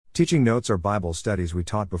Teaching notes are Bible studies we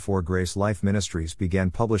taught before Grace Life Ministries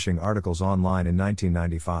began publishing articles online in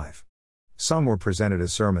 1995. Some were presented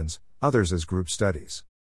as sermons, others as group studies.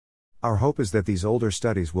 Our hope is that these older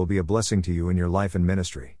studies will be a blessing to you in your life and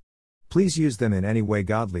ministry. Please use them in any way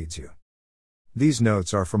God leads you. These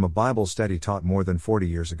notes are from a Bible study taught more than 40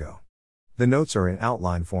 years ago. The notes are in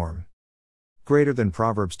outline form. Greater than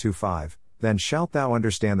Proverbs 2:5, then shalt thou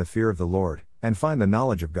understand the fear of the Lord, and find the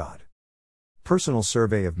knowledge of God. Personal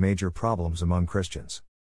survey of major problems among Christians.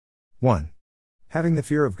 1. Having the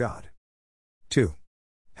fear of God. 2.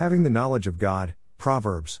 Having the knowledge of God,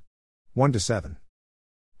 Proverbs 1-7.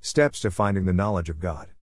 Steps to finding the knowledge of God.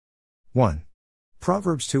 1.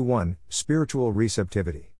 Proverbs 2:1, Spiritual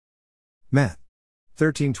receptivity. Matt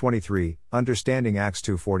 13:23, Understanding Acts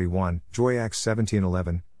 2:41, Joy Acts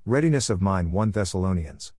 17:11, Readiness of Mind 1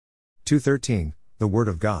 Thessalonians 2:13, The Word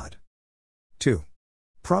of God. 2.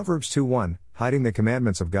 Proverbs 2:1, Hiding the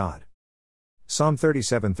Commandments of God. Psalm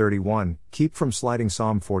 37:31, Keep from sliding.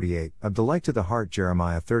 Psalm 48, A delight to the heart.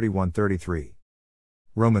 Jeremiah 31:33.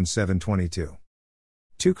 Romans 7:22.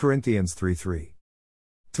 2 Corinthians 3:3.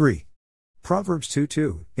 3. Proverbs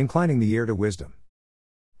 2:2, Inclining the ear to wisdom.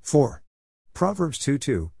 4. Proverbs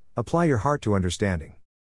 2:2, Apply your heart to understanding.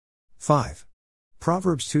 5.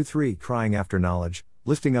 Proverbs 2:3, Crying after knowledge,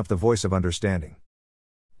 lifting up the voice of understanding.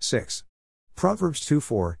 6. Proverbs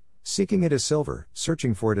 2:4, Seeking it as silver,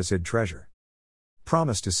 searching for it as hid treasure.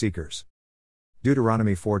 Promise to seekers.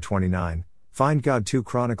 Deuteronomy 4:29, Find God. 2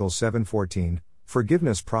 Chronicles 7:14,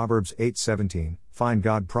 Forgiveness. Proverbs 8:17, Find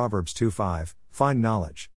God. Proverbs 2:5, Find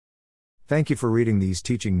knowledge. Thank you for reading these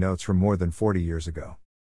teaching notes from more than 40 years ago.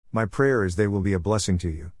 My prayer is they will be a blessing to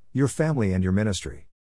you, your family and your ministry.